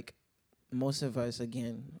feel like most of us,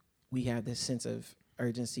 again, we have this sense of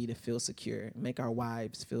urgency to feel secure, make our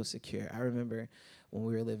wives feel secure. I remember when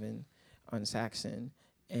we were living on Saxon,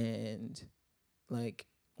 and like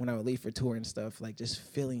when I would leave for tour and stuff, like just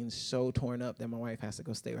feeling so torn up that my wife has to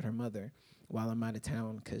go stay with her mother while I'm out of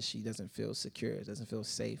town because she doesn't feel secure, doesn't feel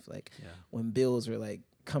safe. Like when bills were like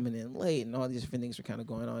coming in late and all these different things were kind of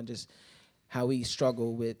going on, just how we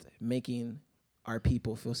struggle with making our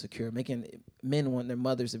people feel secure, making men want their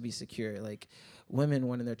mothers to be secure, like women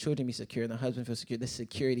wanting their children to be secure and their husband feel secure. This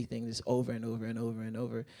security thing, just over and over and over and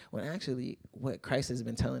over. When actually what Christ has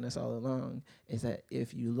been telling us all along is that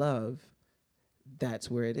if you love, that's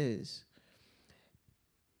where it is.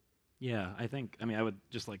 Yeah, I would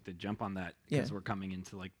just like to jump on that because we're coming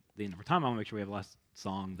into like the end of our time. I want to make sure we have the last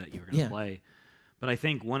song that you were going to play. But I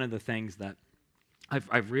think one of the things that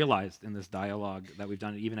I've realized in this dialogue that we've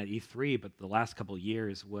done even at E3, but the last couple of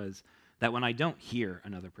years, was that when I don't hear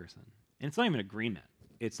another person, and it's not even agreement,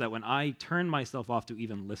 it's that when I turn myself off to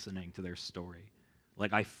even listening to their story,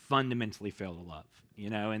 like I fundamentally fail to love,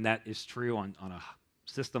 and that is true on a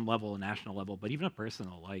system level, a national level, but even a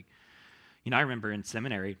personal. Like, I remember in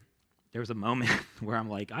seminary, there was a moment where I'm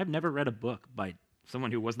like, I've never read a book by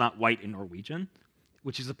someone who was not white and Norwegian,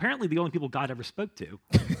 which is apparently the only people God ever spoke to.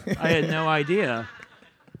 I had no idea.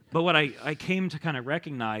 But what I came to kind of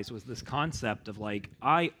recognize was this concept of like,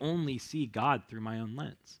 I only see God through my own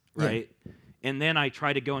lens, right? Yeah. And then I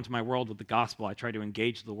try to go into my world with the gospel. I try to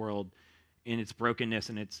engage the world in its brokenness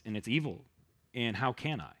and its evil. And how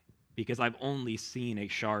can I? Because I've only seen a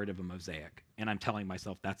shard of a mosaic, and I'm telling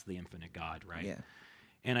myself that's the infinite God, right? Yeah.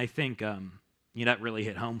 And I think that really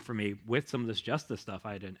hit home for me with some of this justice stuff.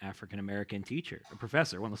 I had an African-American teacher, a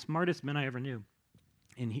professor, one of the smartest men I ever knew.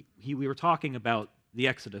 And we were talking about the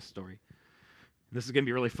Exodus story. This is going to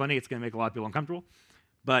be really funny. It's going to make a lot of people uncomfortable.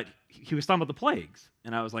 But he was talking about the plagues.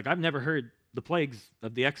 And I was like, I've never heard the plagues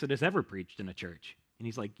of the Exodus ever preached in a church. And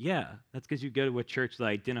he's like, yeah, that's because you go to a church that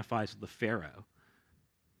identifies with the Pharaoh.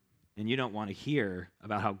 And you don't want to hear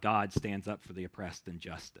about how God stands up for the oppressed and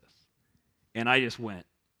justice. And I just went,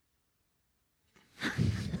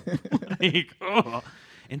 like, oh.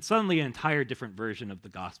 And suddenly an entire different version of the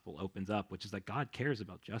gospel opens up, which is that God cares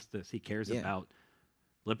about justice. He cares about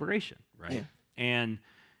liberation, right? Yeah.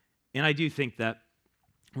 And I do think that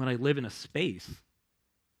when I live in a space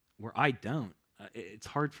where I don't, it's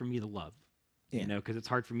hard for me to love, because it's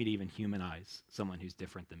hard for me to even humanize someone who's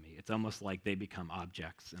different than me. It's almost like they become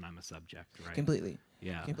objects and I'm a subject, right? Completely.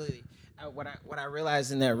 Yeah. Completely. What I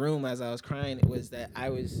realized in that room as I was crying was that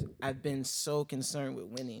I've been so concerned with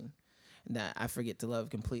winning that I forget to love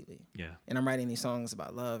completely. Yeah. And I'm writing these songs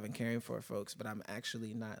about love and caring for folks, but I'm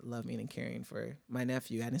actually not loving and caring for my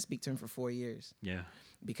nephew. I didn't speak to him for 4 years. Yeah.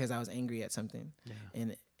 Because I was angry at something. Yeah.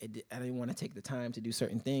 And I didn't want to take the time to do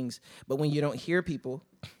certain things. But when you don't hear people,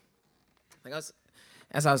 like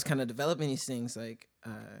as I was kind of developing these things, like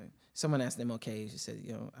someone asked MLK, she said,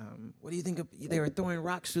 what do you think of, they were throwing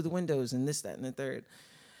rocks through the windows and this, that, and the third.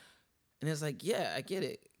 And it's like, yeah, I get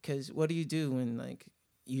it. Because what do you do when, like,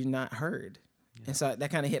 you're not heard? Yeah. And so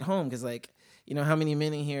that kind of hit home because, like, how many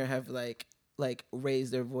men in here have like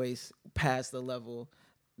raised their voice past the level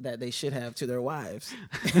that they should have to their wives.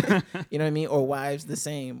 You know what I mean? Or wives the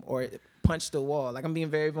same, or punch the wall. Like, I'm being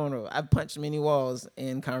very vulnerable. I've punched many walls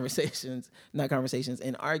in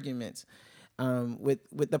in arguments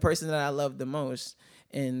with the person that I love the most.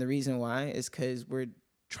 And the reason why is because we're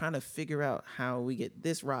trying to figure out how we get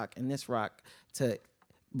this rock and this rock to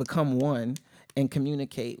become one and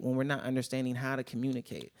communicate when we're not understanding how to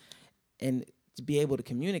communicate. And to be able to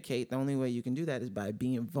communicate, the only way you can do that is by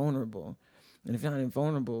being vulnerable. And if you're not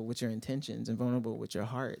vulnerable with your intentions and vulnerable with your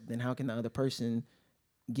heart, then how can the other person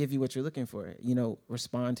give you what you're looking for? You know,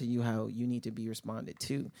 respond to you how you need to be responded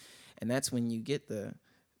to. And that's when you get the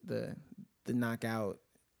knockout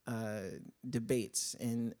debates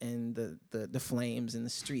and the flames in the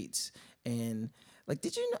streets. And like,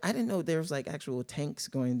 did you know? I didn't know there was like actual tanks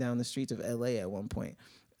going down the streets of LA at one point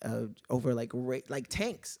over like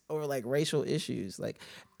tanks over like racial issues. Like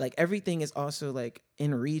everything is also like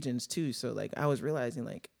in regions too. So like I was realizing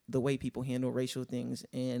like the way people handle racial things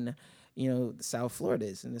in, you know, South Florida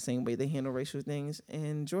is in the same way they handle racial things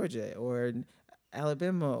in Georgia or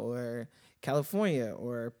Alabama or California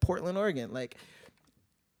or Portland, Oregon. Like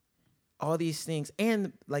all these things,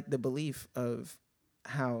 and like the belief of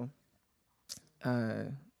how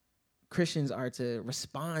Christians are to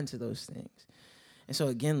respond to those things. And so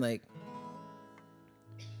again, like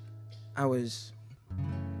I was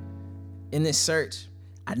in this search.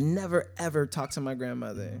 I never ever talked to my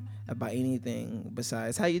grandmother about anything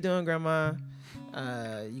besides, how you doing, Grandma?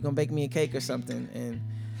 You gonna bake me a cake or something? And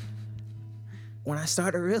when I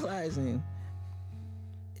started realizing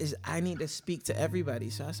is I need to speak to everybody.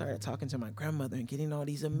 So I started talking to my grandmother and getting all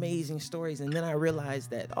these amazing stories. And then I realized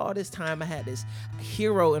that all this time I had this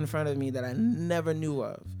hero in front of me that I never knew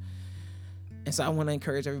of. And so I want to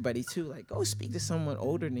encourage everybody too, like, go speak to someone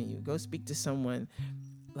older than you. Go speak to someone,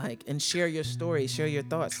 like, and share your story, share your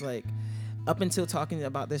thoughts. Like, up until talking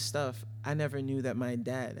about this stuff, I never knew that my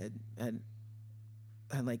dad had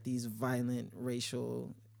like these violent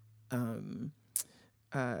racial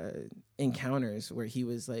encounters where he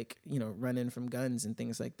was like, you know, running from guns and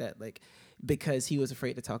things like that, like because he was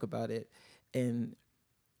afraid to talk about it and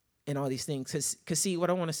all these things. Cause see,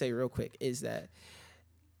 what I want to say real quick is that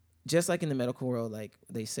just like in the medical world, like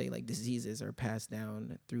they say, like diseases are passed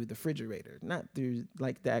down through the refrigerator, not through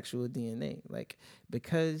like the actual DNA. Like,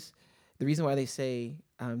 because the reason why they say,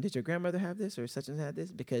 did your grandmother have this or such and had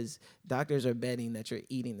this? Because doctors are betting that you're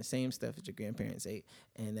eating the same stuff that your grandparents ate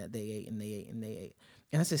and that they ate and they ate and they ate.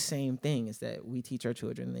 And that's the same thing, is that we teach our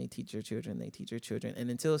children, and they teach your children, they teach your children. And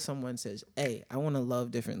until someone says, hey, I want to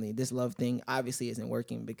love differently, this love thing obviously isn't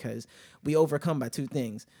working, because we overcome by two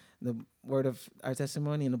things: the word of our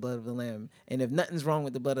testimony and the blood of the Lamb. And if nothing's wrong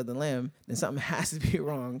with the blood of the Lamb, then something has to be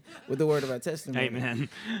wrong with the word of our testimony. Amen.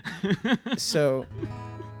 So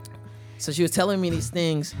she was telling me these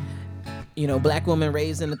things, you know, black woman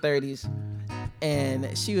raised in the 30s.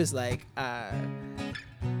 And she was like,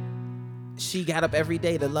 she got up every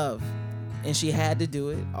day to love. And she had to do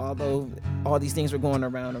it, although all these things were going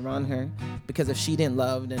around her. Because if she didn't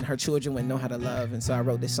love, then her children wouldn't know how to love. And so I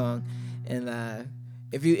wrote this song. And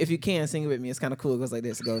if you can, sing it with me. It's kind of cool. It goes like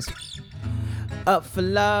this. It goes, up for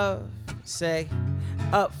love, say,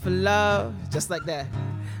 up for love. Just like that.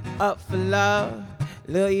 Up for love.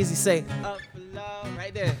 Lil Easy, say, up for love.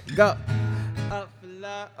 Right there. Go. Up for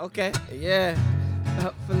love. Okay. Yeah.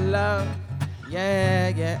 Up for love.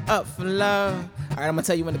 Yeah. Up for love. All right, I'm going to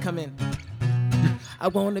tell you when to come in. I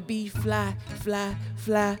want to be fly,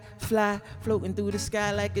 floating through the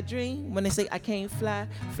sky like a dream. When they say I can't fly,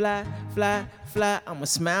 I'ma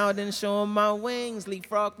smile then show 'em my wings,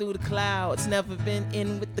 leapfrog through the clouds. Never been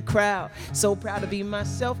in with the crowd, so proud to be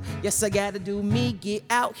myself. Yes, I gotta do me, get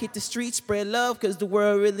out, hit the streets, spread love, cause the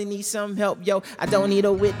world really needs some help, yo. I don't need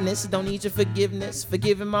a witness, don't need your forgiveness.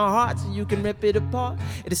 Forgiving my heart so you can rip it apart.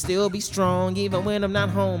 It'll still be strong even when I'm not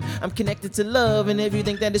home. I'm connected to love, and if you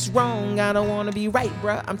think that it's wrong, I don't wanna be right,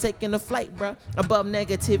 bruh. I'm taking a flight, bruh, above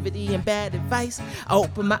negativity and bad advice. I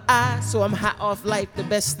open my eyes so I'm high off life. The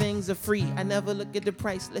best things are free, I never look at the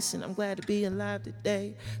price. Listen, I'm glad to be alive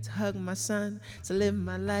today, to hug my son, to live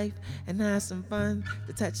my life and have some fun,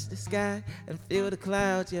 to touch the sky and feel the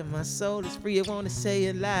clouds. Yeah, my soul is free, I want to say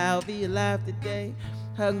it loud. Be alive today,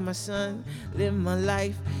 hug my son, live my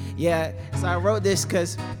life. Yeah, so I wrote this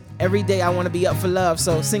because every day I want to be up for love.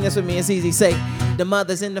 So sing this with me, it's easy. Say, the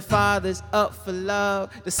mothers and the fathers up for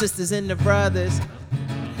love, the sisters and the brothers,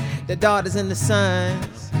 the daughters and the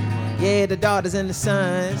sons. Yeah, the daughters and the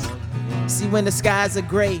sons. See, when the skies are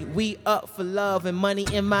gray, we up for love and money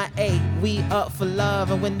MIA. We up for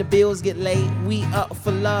love, and when the bills get late, we up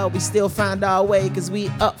for love. We still find our way, cause we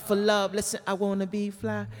up for love. Listen, I wanna be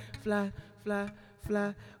fly,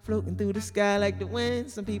 floating through the sky like the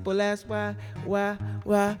wind. Some people ask why.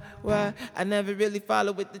 I never really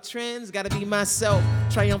follow with the trends. Gotta be myself,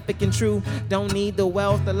 triumphant and true. Don't need the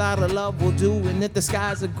wealth, a lot of love will do. And if the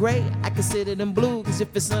skies are gray, I consider them blue. Cause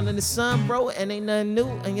if it's under the sun, bro, and ain't nothing new.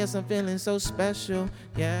 And yes, I'm feeling so special,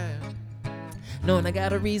 yeah. Knowing I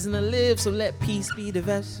got a reason to live, so let peace be the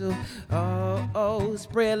vessel. Oh,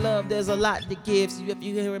 spread love, there's a lot to give. So if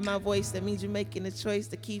you hearing my voice, that means you're making a choice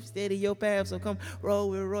to keep steady your path. So come roll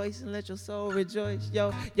with Royce and let your soul rejoice.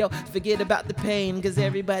 Yo, forget about the pain, cause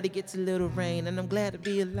everybody gets a little rain. And I'm glad to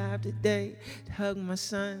be alive today, to hug my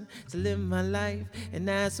son, to live my life and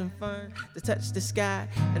have some fun, to touch the sky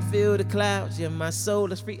and feel the clouds. Yeah, my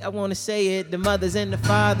soul is free, I wanna say it. The mothers and the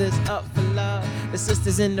fathers up for love, the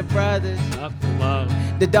sisters and the brothers up for love,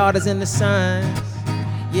 the daughters and the sons.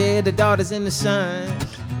 Yeah, the daughters and the sons.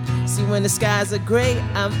 See, when the skies are gray,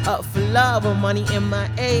 I'm up for love. When money in my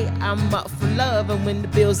A, I'm up for love. And when the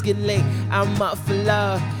bills get late, I'm up for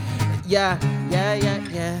love. Yeah.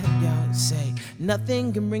 Y'all say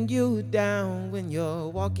nothing can bring you down when you're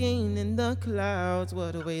walking in the clouds.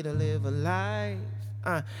 What a way to live a life.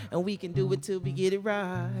 And we can do it till we get it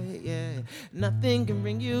right, yeah. Nothing can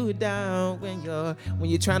bring you down when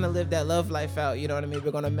you're trying to live that love life out, you know what I mean? We're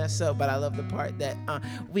gonna mess up, but I love the part that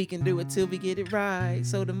we can do it till we get it right.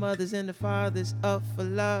 So the mothers and the fathers up for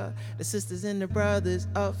love, the sisters and the brothers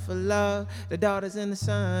up for love, the daughters and the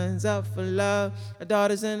sons up for love, the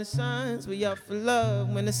daughters and the sons, we up for love.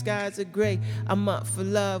 When the skies are gray, I'm up for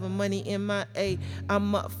love. And money in my A,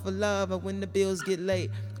 I'm up for love. And when the bills get late,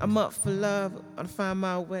 I'm up for love. I'll find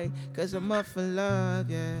my way, cause I'm up for love,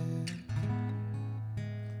 yeah.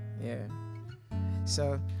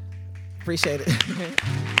 So, appreciate it.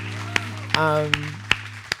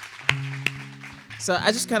 So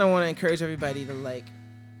I just kind of want to encourage everybody to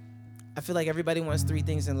I feel like everybody wants 3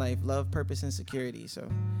 things in life: love, purpose, and security. So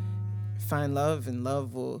find love, and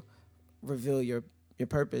love will reveal your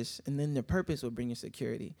purpose, and then the purpose will bring you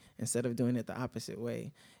security, instead of doing it the opposite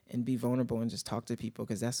way. And be vulnerable and just talk to people,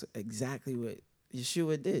 because that's exactly what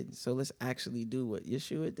Yeshua did. So let's actually do what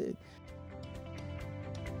Yeshua did.